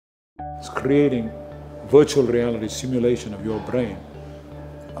It's creating virtual reality simulation of your brain,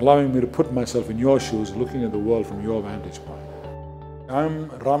 allowing me to put myself in your shoes, looking at the world from your vantage point. I'm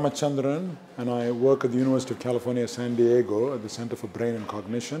Ramachandran, and I work at the University of California, San Diego at the Center for Brain and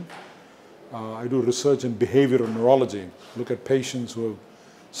Cognition. I do research in behavioral neurology, look at patients who have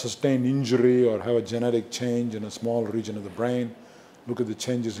sustained injury or have a genetic change in a small region of the brain, look at the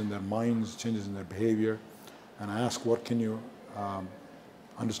changes in their minds, changes in their behavior, and I ask what can you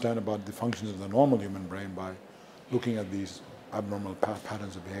understand about the functions of the normal human brain by looking at these abnormal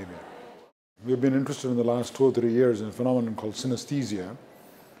patterns of behavior. We've been interested in the last 2 or 3 years in a phenomenon called synesthesia.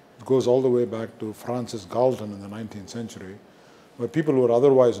 It goes all the way back to Francis Galton in the 19th century, where people who are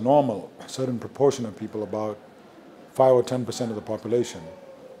otherwise normal, a certain proportion of people, about 5 or 10% of the population,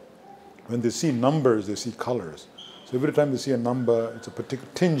 when they see numbers, they see colors. So every time they see a number, it's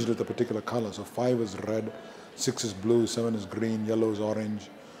tinged with a particular color. So 5 is red, 6 is blue, 7 is green, yellow is orange.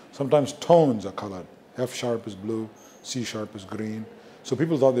 Sometimes tones are colored. F sharp is blue, C sharp is green. So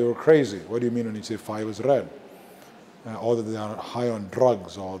people thought they were crazy. What do you mean when you say 5 is red? Or that they are high on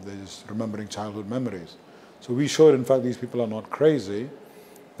drugs, or they're just remembering childhood memories. So we showed, in fact, these people are not crazy,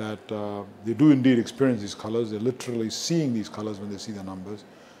 that they do indeed experience these colors. They're literally seeing these colors when they see the numbers.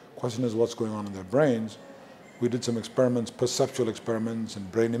 Question is what's going on in their brains. We did some experiments, perceptual experiments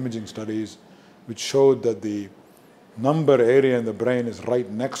and brain imaging studies, which showed that the number area in the brain is right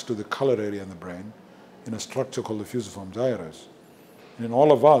next to the color area in the brain in a structure called the fusiform gyrus. And in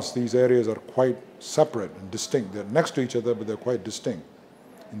all of us, these areas are quite separate and distinct. They're next to each other, but they're quite distinct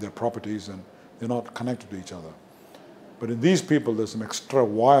in their properties, and they're not connected to each other. But in these people, there's some extra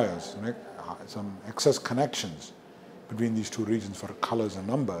wires, some excess connections between these two regions for colors and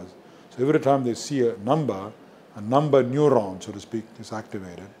numbers. So every time they see a number neuron, so to speak, is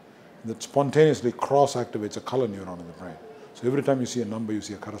activated, that spontaneously cross-activates a color neuron in the brain. So every time you see a number, you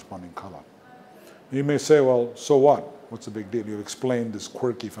see a corresponding color. You may say, well, so what? What's the big deal? You've explained this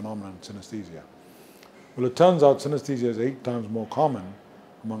quirky phenomenon, synesthesia. Well, it turns out synesthesia is 8 times more common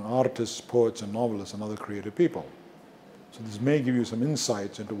among artists, poets, and novelists and other creative people. So this may give you some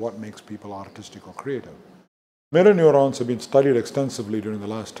insights into what makes people artistic or creative. Mirror neurons have been studied extensively during the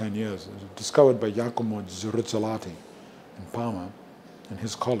last 10 years. It was discovered by Giacomo Rizzolatti in Parma and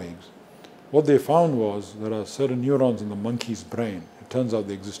his colleagues. What they found was there are certain neurons in the monkey's brain. It turns out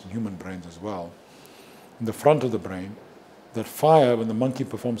they exist in human brains as well, in the front of the brain, that fire when the monkey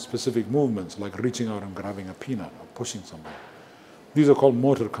performs specific movements, like reaching out and grabbing a peanut or pushing something. These are called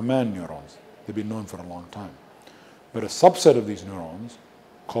motor command neurons. They've been known for a long time. But a subset of these neurons,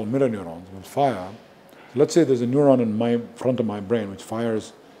 called mirror neurons, will fire. Let's say there's a neuron in my front of my brain which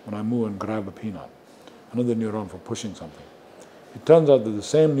fires when I move and grab a peanut, another neuron for pushing something. It turns out that the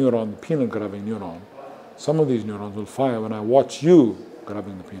same neuron, the peanut grabbing neuron, some of these neurons will fire when I watch you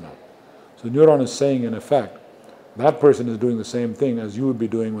grabbing the peanut. So the neuron is saying, in effect, that person is doing the same thing as you would be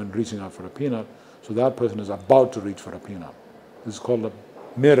doing when reaching out for a peanut, so that person is about to reach for a peanut. This is called a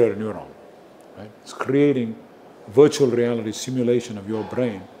mirror neuron. Right? It's creating virtual reality simulation of your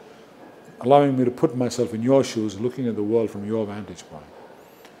brain, allowing me to put myself in your shoes, looking at the world from your vantage point.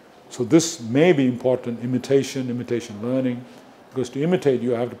 So this may be important, imitation learning, because to imitate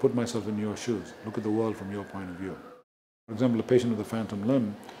you, I have to put myself in your shoes, look at the world from your point of view. For example, a patient with a phantom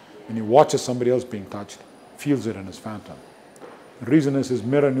limb, when he watches somebody else being touched, feels it in his phantom. The reason is his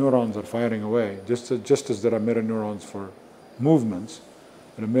mirror neurons are firing away, just as there are mirror neurons for movements,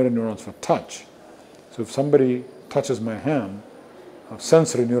 there are mirror neurons for touch. So if somebody touches my hand, a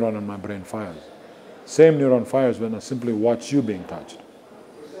sensory neuron in my brain fires. Same neuron fires when I simply watch you being touched.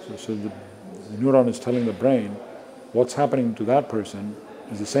 So the neuron is telling the brain what's happening to that person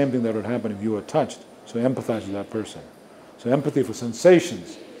is the same thing that would happen if you were touched. So empathize with that person. So empathy for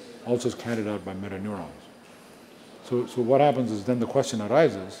sensations also is carried out by mirror neurons. So what happens is then the question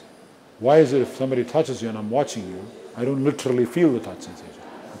arises, why is it if somebody touches you and I'm watching you, I don't literally feel the touch sensation?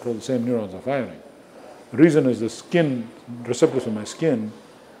 After all, the same neurons are firing. The reason is the skin, receptors in my skin,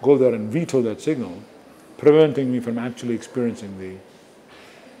 go there and veto that signal, preventing me from actually experiencing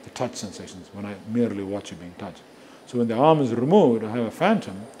the touch sensations when I merely watch you being touched. So when the arm is removed, I have a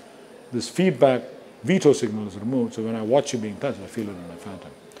phantom, this feedback veto signal is removed, so when I watch you being touched, I feel it in my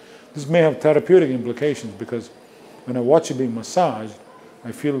phantom. This may have therapeutic implications because when I watch you being massaged,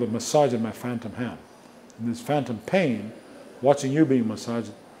 I feel the massage in my phantom hand. And this phantom pain, watching you being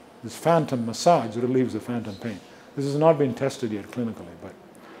massaged, this phantom massage relieves the phantom pain. This has not been tested yet clinically, but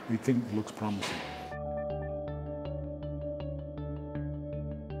we think it looks promising.